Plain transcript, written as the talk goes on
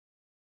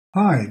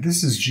Hi,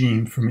 this is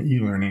Gene from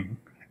eLearning,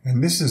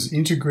 and this is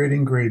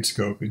integrating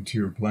Gradescope into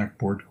your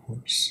Blackboard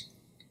course.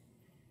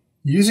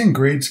 Using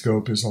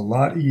Gradescope is a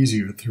lot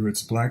easier through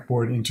its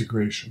Blackboard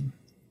integration.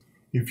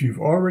 If you've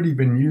already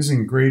been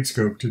using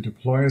Gradescope to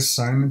deploy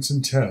assignments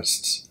and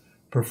tests,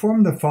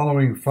 perform the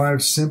following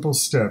 5 simple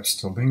steps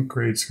to link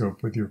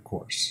Gradescope with your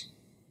course.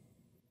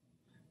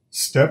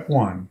 Step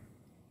 1.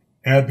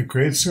 Add the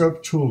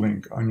Gradescope tool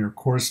link on your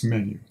course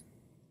menu.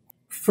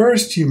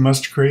 First, you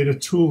must create a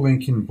tool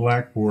link in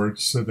Blackboard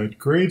so that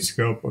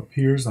Gradescope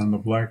appears on the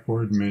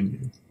Blackboard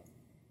menu.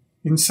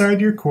 Inside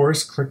your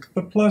course, click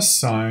the plus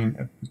sign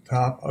at the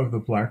top of the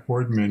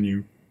Blackboard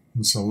menu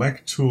and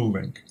select Tool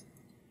Link.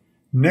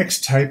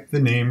 Next, type the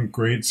name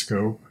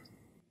Gradescope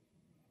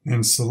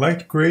and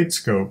select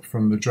Gradescope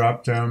from the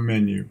drop-down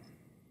menu.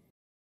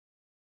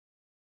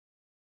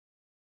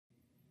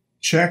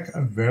 Check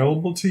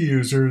Available to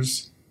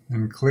Users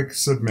and click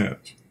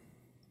Submit.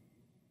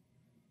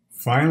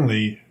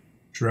 Finally,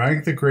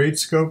 drag the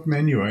Gradescope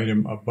menu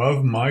item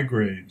above My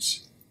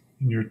Grades,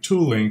 and your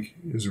tool link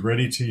is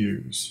ready to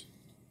use.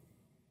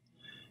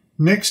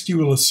 Next, you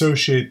will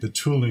associate the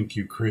tool link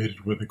you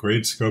created with a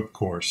Gradescope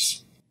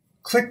course.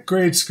 Click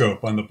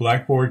Gradescope on the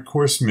Blackboard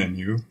course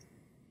menu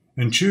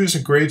and choose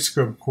a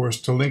Gradescope course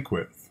to link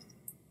with.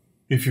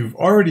 If you've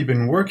already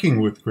been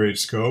working with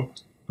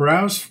Gradescope,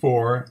 browse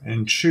for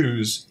and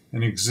choose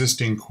an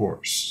existing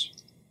course.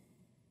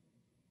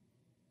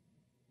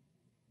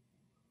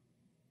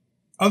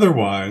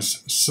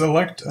 Otherwise,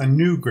 select a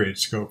new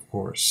Gradescope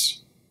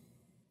course.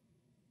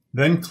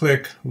 Then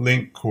click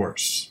Link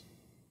Course.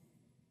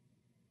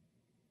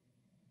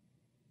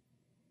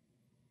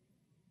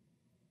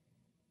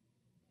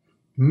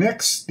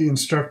 Next, the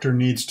instructor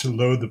needs to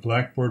load the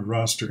Blackboard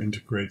roster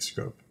into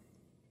Gradescope.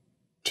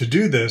 To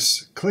do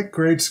this, click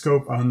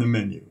Gradescope on the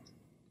menu.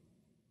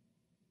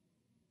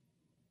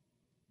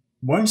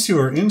 Once you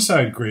are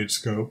inside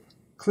Gradescope,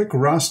 click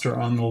Roster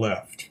on the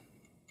left.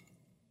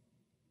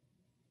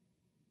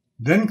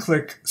 Then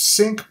click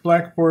Sync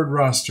Blackboard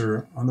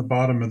Roster on the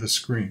bottom of the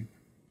screen.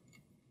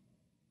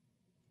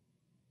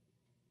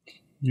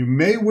 You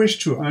may wish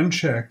to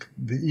uncheck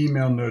the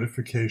email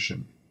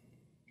notification.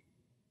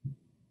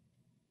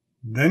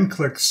 Then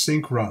click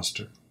Sync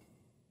Roster.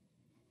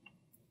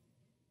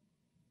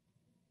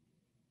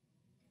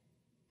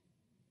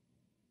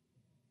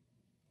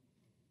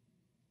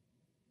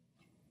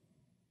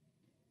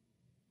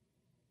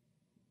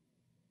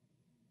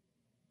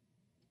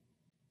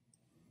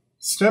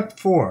 Step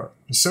 4.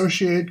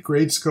 Associate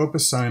Gradescope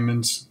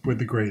assignments with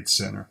the Grade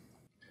Center.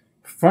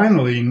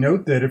 Finally,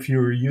 note that if you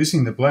are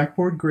using the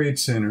Blackboard Grade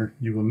Center,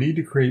 you will need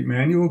to create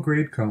manual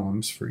grade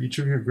columns for each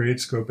of your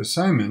Gradescope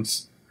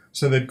assignments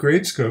so that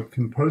Gradescope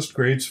can post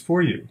grades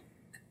for you.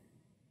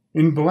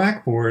 In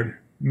Blackboard,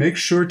 make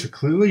sure to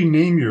clearly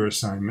name your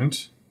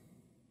assignment,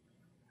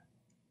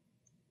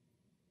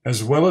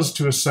 as well as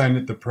to assign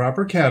it the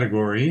proper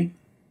category,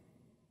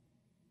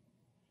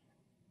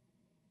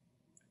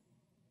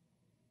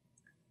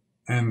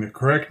 and the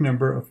correct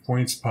number of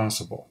points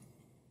possible.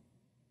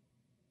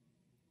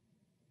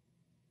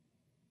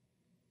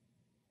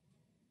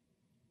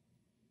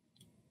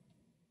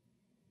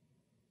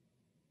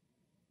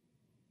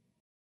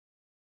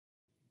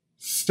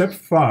 Step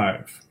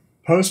 5.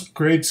 Post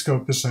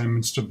Gradescope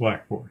assignments to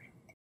Blackboard.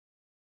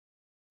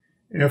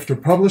 After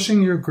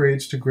publishing your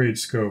grades to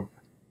Gradescope,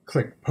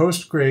 click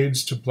Post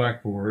Grades to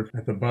Blackboard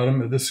at the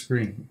bottom of the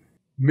screen.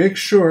 Make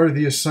sure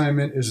the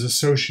assignment is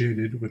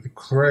associated with the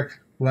correct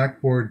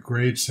Blackboard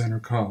Grade Center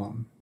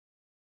column.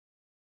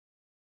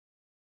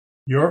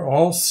 You're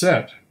all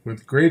set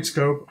with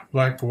Gradescope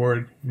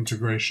Blackboard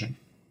integration.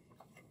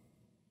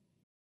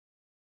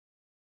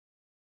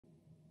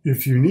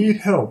 If you need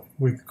help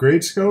with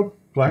Gradescope,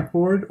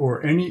 Blackboard,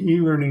 or any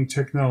e-learning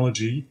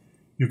technology,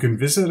 you can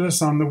visit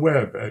us on the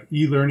web at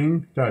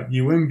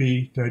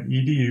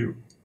elearning.umb.edu.